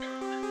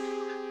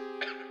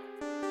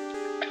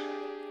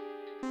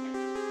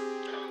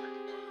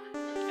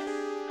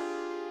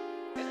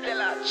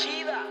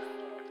chida.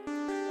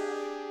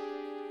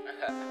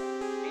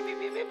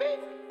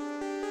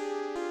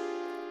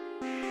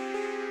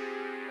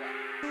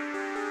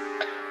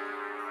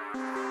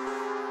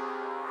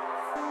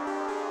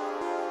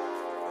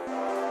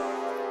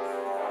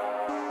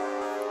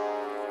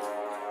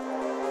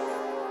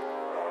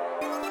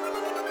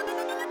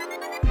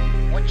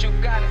 What you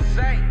gotta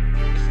say?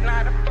 It's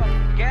not a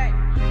fucking game.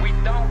 We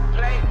don't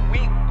play, we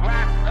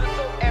grind,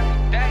 hustle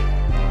every day.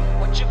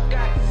 What you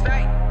gotta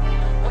say?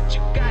 What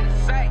you gotta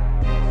say?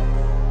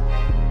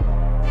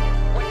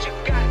 What you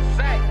gotta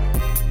say?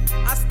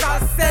 I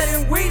started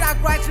selling weed, I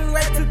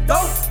graduated to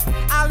dope.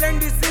 I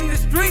learned this in the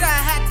street, I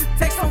had to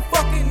take some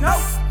fucking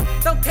notes.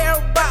 Don't care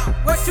about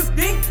what you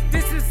think,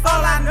 this is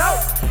all I know.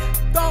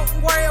 Don't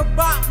worry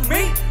about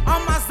me,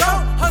 on my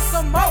zone,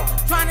 hustle more.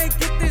 Trying to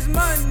get this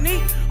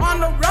money on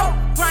the road,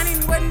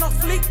 grinding with no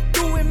sleep,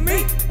 doing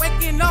me.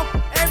 Waking up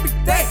every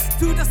day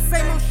to the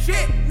same old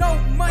shit. No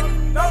money,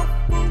 no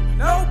food,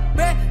 no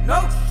bed,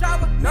 no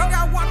shower. Nigga,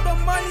 I want the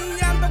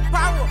money and the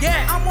power.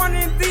 Yeah, I'm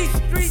running these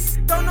streets,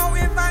 don't know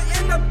if I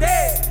end up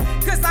dead.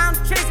 Cause I'm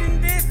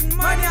chasing this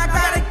money, I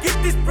gotta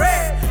get this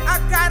bread. I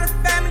got a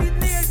family,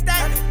 niggas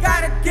that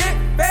gotta get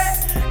fed.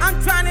 I'm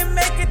trying to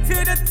make it to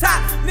the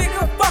top,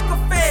 nigga, fuck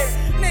a fed.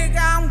 Nigga,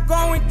 I'm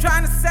going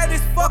trying to sell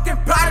this fucking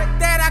product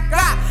that I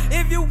got.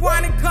 If you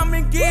want it, come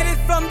and get it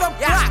from the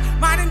block.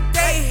 Modern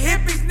day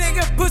hippies,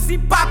 nigga, pussy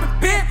poppin'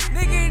 pimp.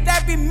 Nigga,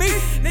 that be me.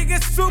 Nigga,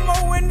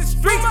 Sumo in the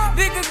streets.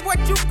 Niggas, what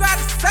you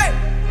gotta say?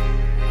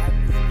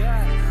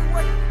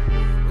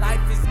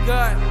 Life is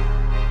good.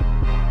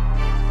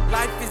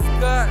 Life is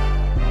good.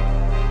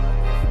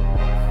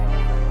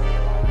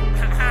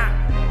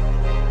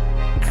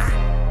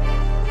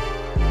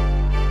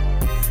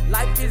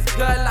 Life is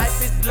good,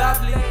 life is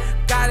lovely.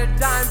 Got a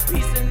dime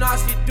piece and all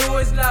she do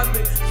is love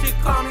me. She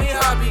call me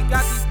hubby,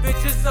 got these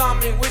bitches on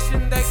me,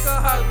 wishing they could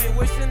hug me,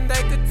 wishing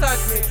they could touch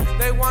me.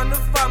 They wanna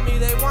fuck me,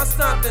 they want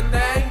something,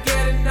 they ain't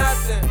getting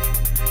nothing.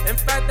 In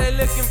fact, they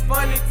looking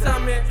funny to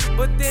me,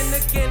 but then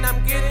again,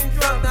 I'm getting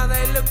drunk, now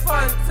they look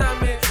fun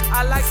to me.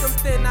 I like them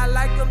thin, I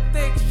like them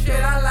thick,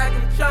 shit, I like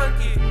them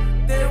chunky.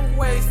 Thin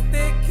waist,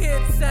 thick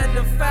hips, and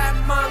a fat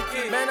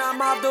monkey. Man,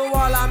 I'm off the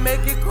wall, I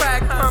make it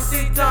crack,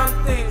 Humpty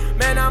Dumpty.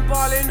 Man, I'm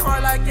ballin'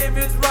 hard like if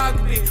it's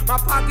rugby. My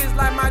pockets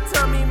like my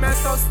tummy, man,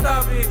 so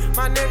stubby.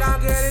 My nigga,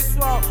 I'm getting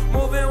swole,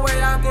 moving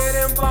weight, I'm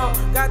getting bone.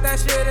 Got that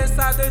shit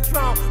inside the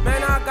trunk,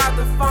 man, I got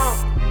the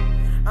phone.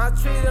 I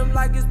treat him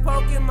like it's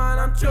Pokemon,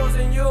 I'm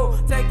choosing you.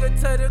 Take her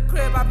to the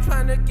crib, I'm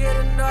trying to get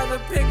another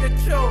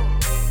Pikachu.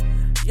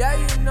 Yeah,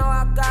 you know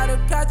I gotta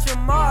catch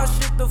 'em all.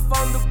 Shit the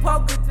phone, the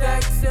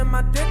Pokedex, and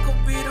my dick will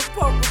be the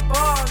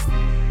Pokeballs.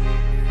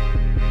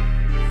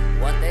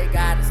 What they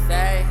gotta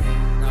say?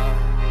 No.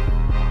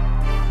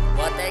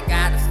 What they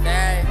gotta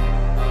say?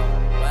 Oh,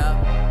 well,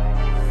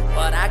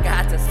 what I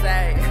got to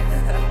say.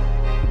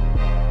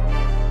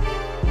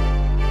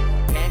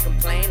 Can't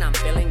complain, I'm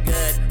feeling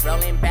good.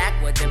 Rolling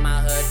backwards in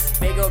my hood.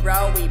 Bigger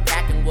road, we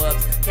packing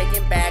whoops.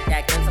 Kicking back,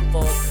 acting some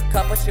fools.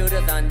 Couple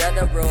shooters under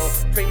the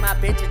roof. Treat my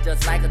bitches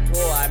just like a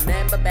tool. I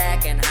remember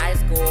back in high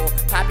school.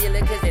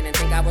 Popular kids didn't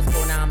think I was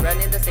cool. Now I'm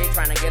running the stage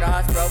trying to get a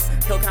hard stroke.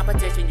 Kill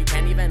competition, you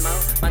can't even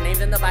moan. My name's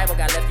in the Bible,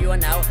 God left you a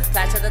note.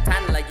 Flash of the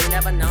time like you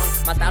never known.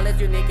 My style is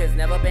unique, it's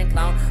never been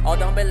cloned. Oh,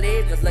 don't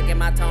believe, just look at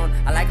my tone.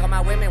 I like all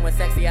my women with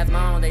sexy as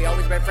moan. They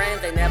always break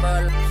friends, they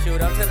never shoot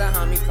up to the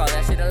homies, call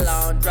that shit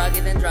alone.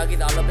 Druggies and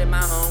druggies all up in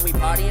my home. We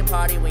party and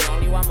party, we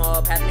only want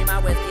more. Pass me my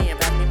whiskey and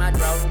pass me my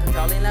drone.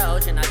 Controlling the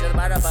ocean, I just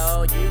bought a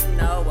boat. You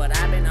know what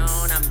I've been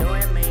on. I'm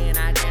doing me and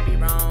I can't be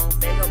wrong.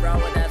 Bigger bro,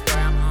 that's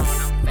where I'm on.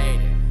 I'm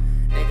faded.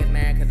 Niggas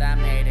mad cause I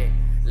made it.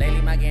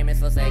 Lately my game is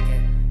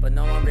forsaken, but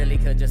no one really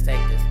could just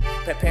take this.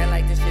 Prepare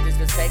like this shit is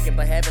just taken,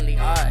 but heavily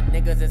art.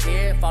 Niggas is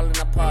here, falling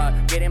apart.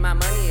 Getting my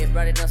money is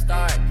ready to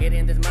start.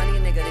 Getting this money,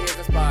 nigga, here's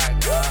a spark.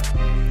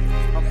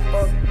 I'm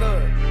fucked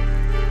up.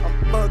 I'm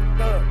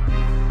fucked up.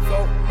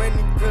 So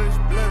many kush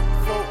blood,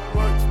 so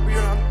much beer,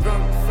 I'm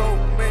drunk. So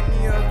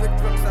many other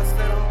drugs, I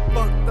said I'm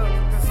fucked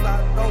up. Cause I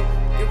don't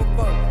give a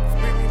fuck.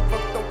 Screaming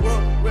fuck the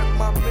world with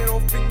my middle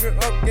finger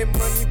up. Get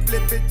money,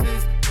 flip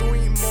bitches,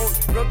 doing more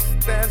drugs.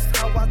 That's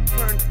how I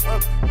turn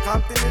up.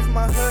 Compton is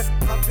my hood,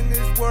 Compton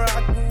is where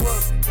I grew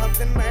up.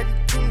 Compton 90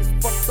 Kings,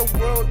 fuck the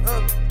world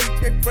up.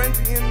 DJ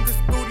Frenzy in the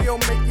studio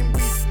making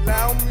beats,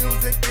 loud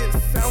music, it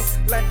sounds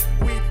like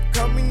we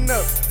coming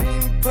up.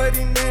 Team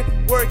putting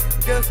in work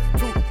just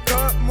to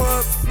come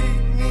up. See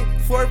me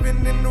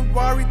swerving in the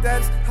Rari,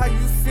 that's how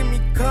you see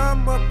me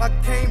come up. I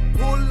can't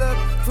pull up,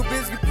 too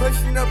busy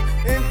pushing up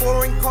in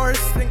foreign cars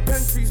and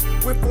countries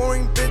with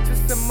foreign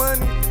bitches and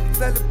money.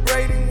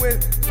 Celebrating with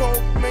so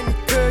many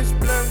kush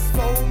blunts,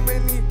 so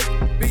many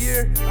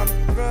beer, I'm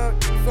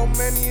drunk, so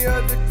many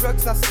other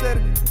drugs. I said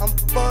it, I'm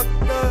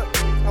fucked up,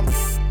 I'm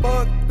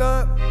fucked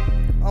up,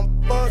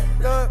 I'm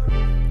fucked up.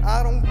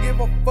 I don't give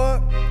a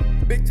fuck.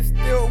 Bitches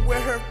still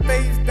with her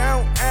face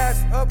down,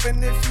 ass up. up,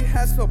 and if she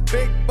has a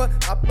big butt,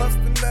 I bust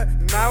a nut.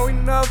 Now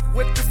enough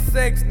with the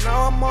sex,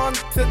 now I'm on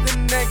to the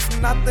next.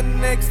 Not the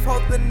next,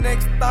 hold the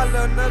next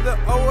dollar. Another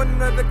O,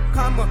 another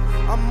comma.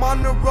 I'm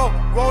on the road,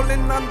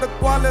 rolling on the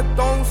guala.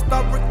 Don't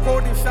stop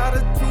recording, shout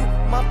out to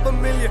my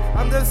familiar.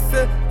 I'm the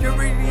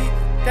security,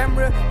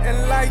 camera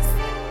and lights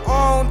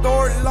on,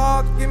 door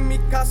locked. Give me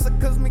casa,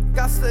 cause mi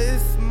casa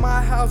is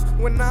my house.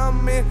 When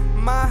I'm in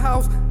my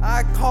house,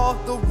 I call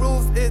the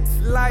rules, it's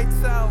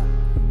lights out.